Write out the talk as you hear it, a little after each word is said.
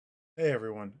Hey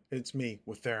everyone, it's me,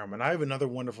 Watherum, and I have another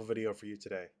wonderful video for you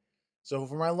today. So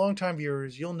for my longtime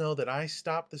viewers, you'll know that I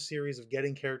stopped the series of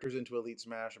getting characters into Elite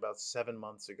Smash about 7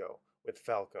 months ago with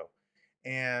Falco.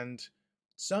 And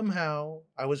somehow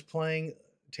I was playing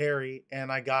Terry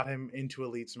and I got him into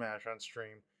Elite Smash on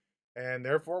stream. And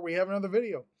therefore we have another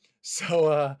video.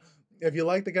 So if you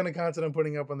like the kind of content I'm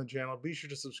putting up on the channel, be sure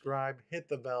to subscribe, hit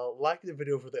the bell, like the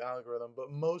video for the algorithm,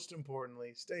 but most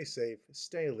importantly, stay safe,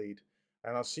 stay elite,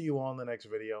 and I'll see you all in the next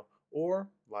video, or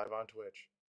live on Twitch.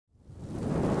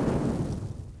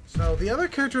 So the other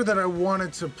character that I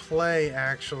wanted to play,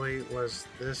 actually, was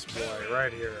this boy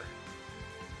right here.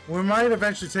 We might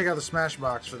eventually take out the Smash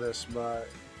Box for this, but...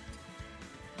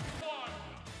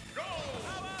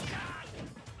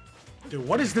 Dude,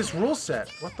 what is this rule set?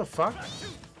 What the fuck?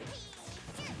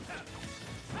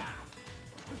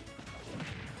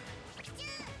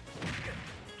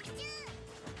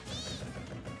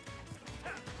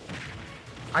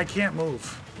 I can't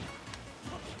move.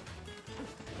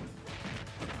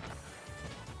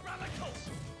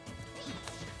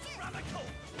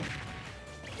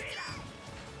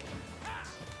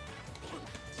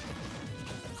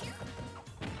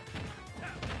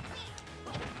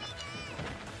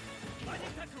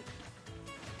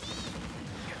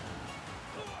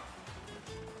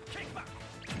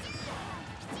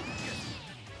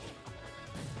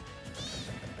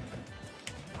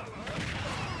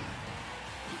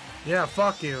 Yeah,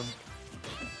 fuck you.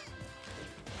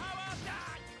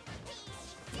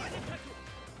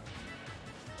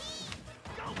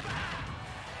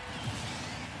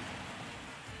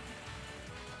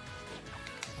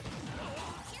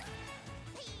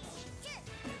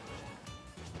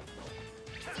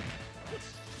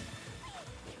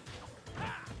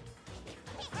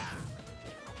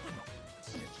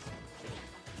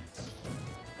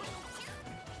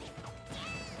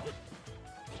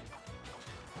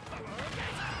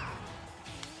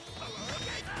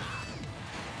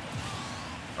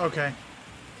 Okay.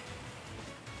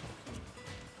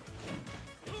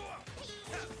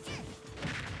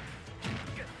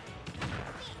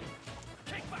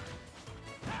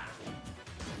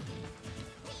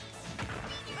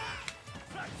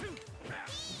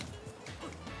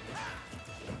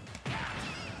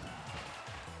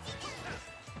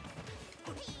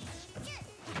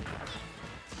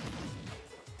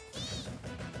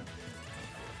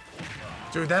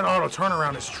 Dude, that auto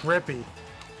turnaround is trippy.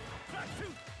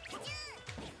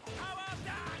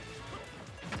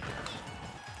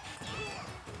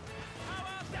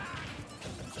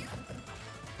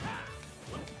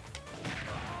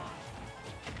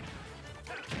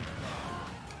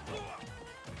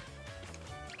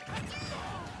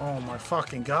 Oh my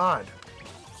fucking god.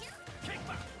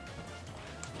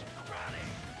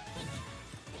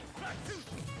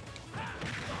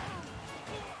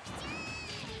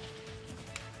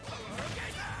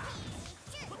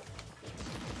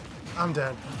 I'm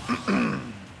dead.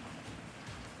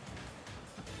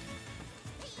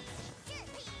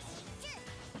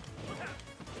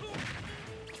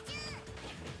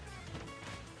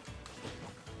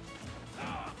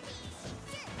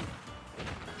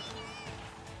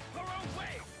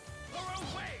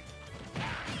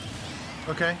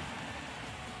 Okay.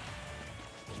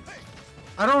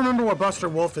 I don't remember what Buster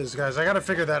Wolf is, guys. I gotta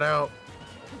figure that out.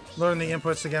 Learn the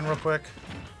inputs again real quick.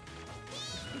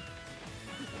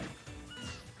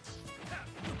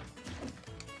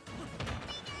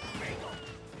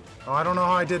 Oh, I don't know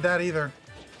how I did that either.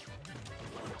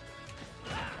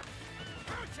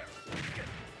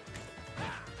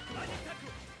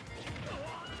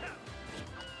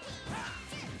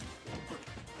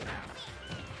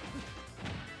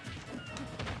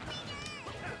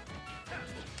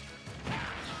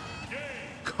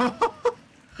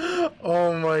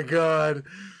 Oh my god.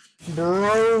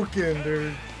 Broken,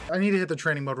 dude. I need to hit the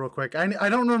training mode real quick. I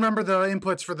don't remember the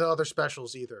inputs for the other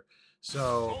specials either.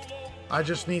 So, I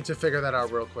just need to figure that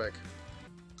out real quick.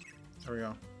 There we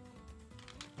go.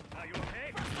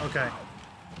 Okay.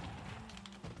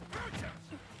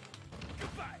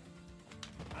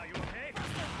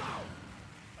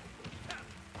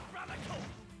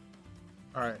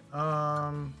 Alright,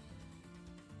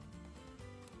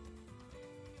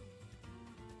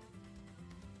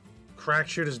 Crack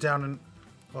shoot is down and...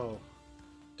 Oh.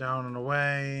 Down and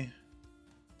away.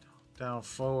 Down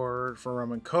forward for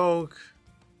rum and coke.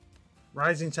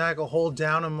 Rising tackle, hold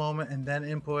down a moment and then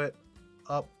input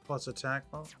up plus attack.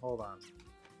 Oh, hold on.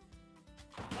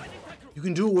 You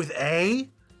can do it with A?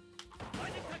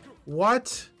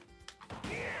 What?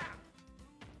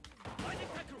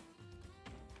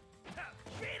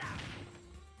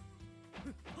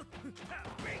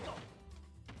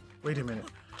 Wait a minute.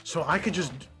 So I could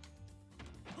just...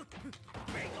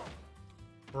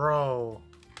 Bro.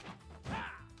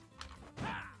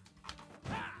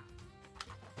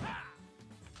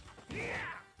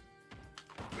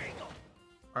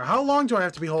 Alright, how long do I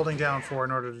have to be holding down for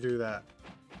in order to do that?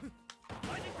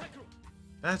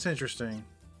 That's interesting.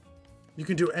 You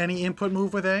can do any input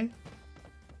move with A?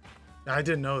 I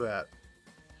didn't know that.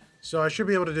 So I should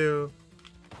be able to do...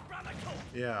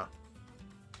 Yeah.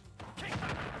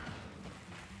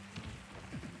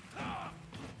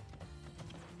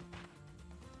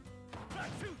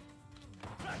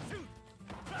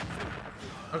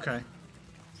 Okay.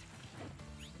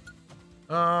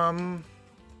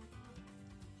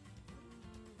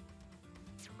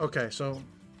 Okay, so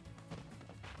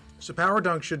power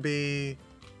dunk should be...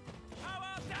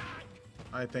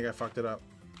 I think I fucked it up.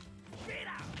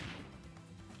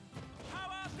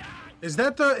 Is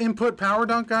that the input power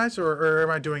dunk, guys, or am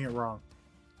I doing it wrong?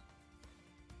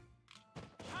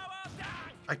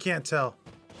 I can't tell.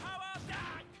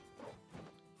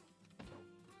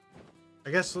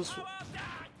 I guess let's...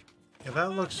 Yeah,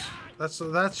 that looks...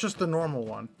 That's just the normal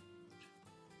one.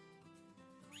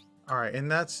 Alright, and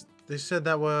that's... They said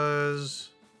that was...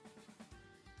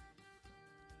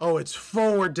 Oh, it's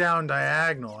forward down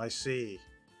diagonal. I see.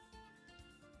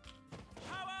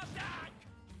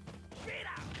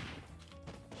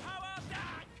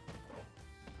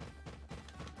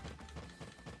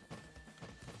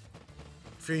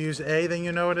 If you use A, then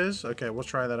you know it is? Okay, we'll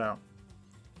try that out.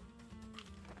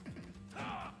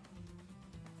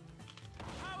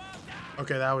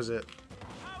 Okay, that was it.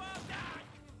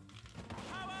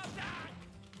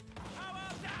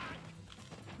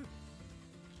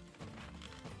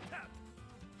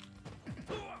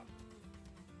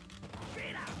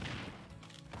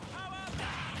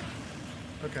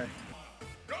 Okay.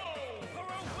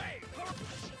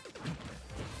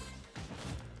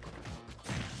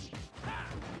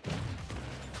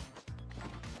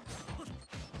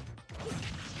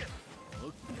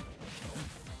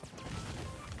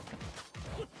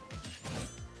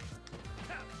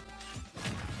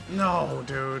 No,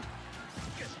 dude.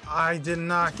 I did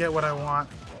not get what I want.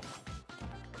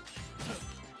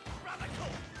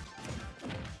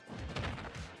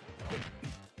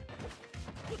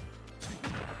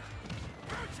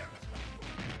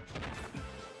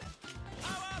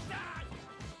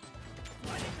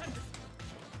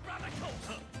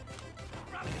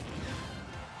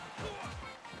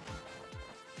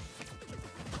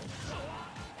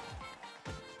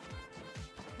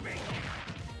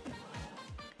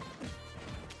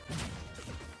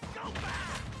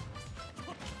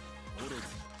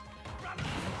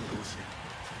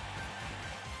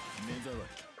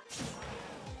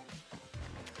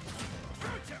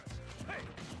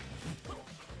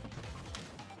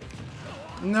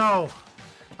 No!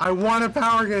 I want a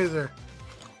power gazer!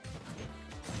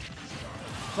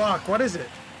 Fuck, what is it?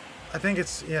 I think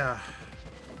it's... yeah.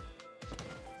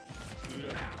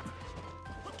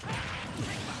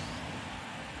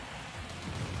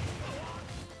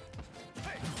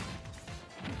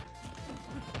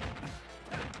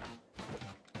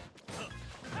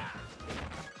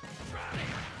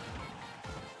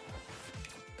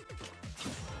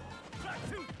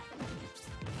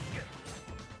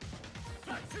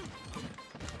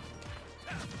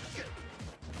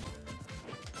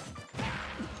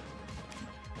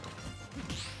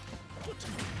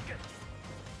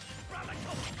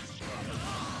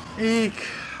 Eek!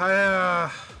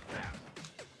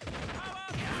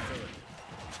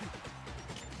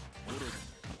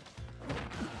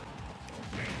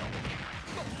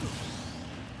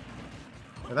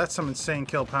 That's some insane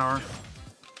kill power.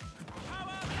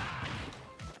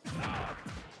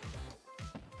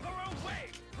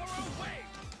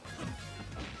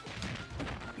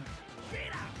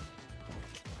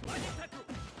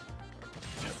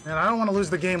 Man, I don't want to lose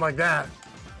the game like that.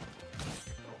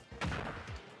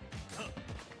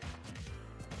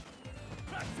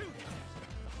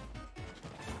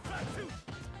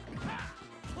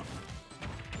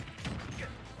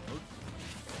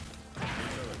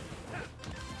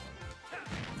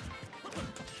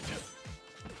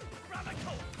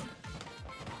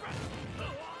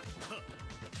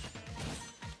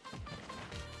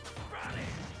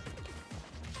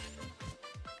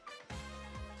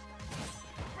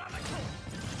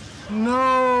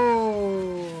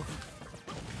 No!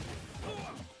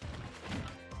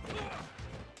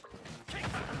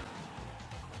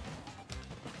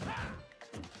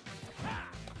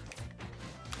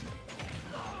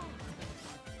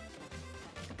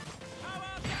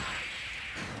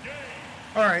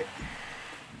 All right.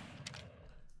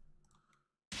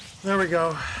 There we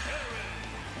go.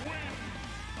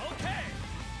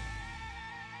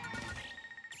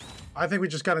 I think we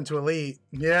just got into Elite.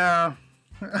 Yeah.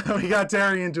 We got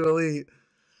Terry into Elite.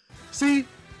 See?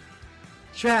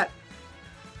 Chat.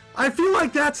 I feel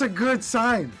like that's a good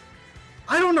sign.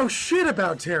 I don't know shit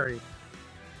about Terry.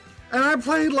 And I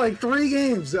played like 3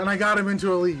 games and I got him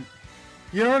into Elite.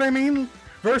 You know what I mean?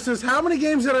 Versus how many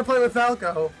games did I play with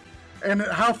Falco? And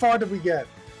how far did we get?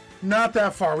 Not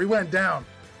that far. We went down.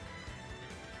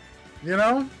 You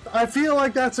know? I feel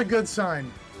like that's a good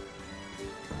sign.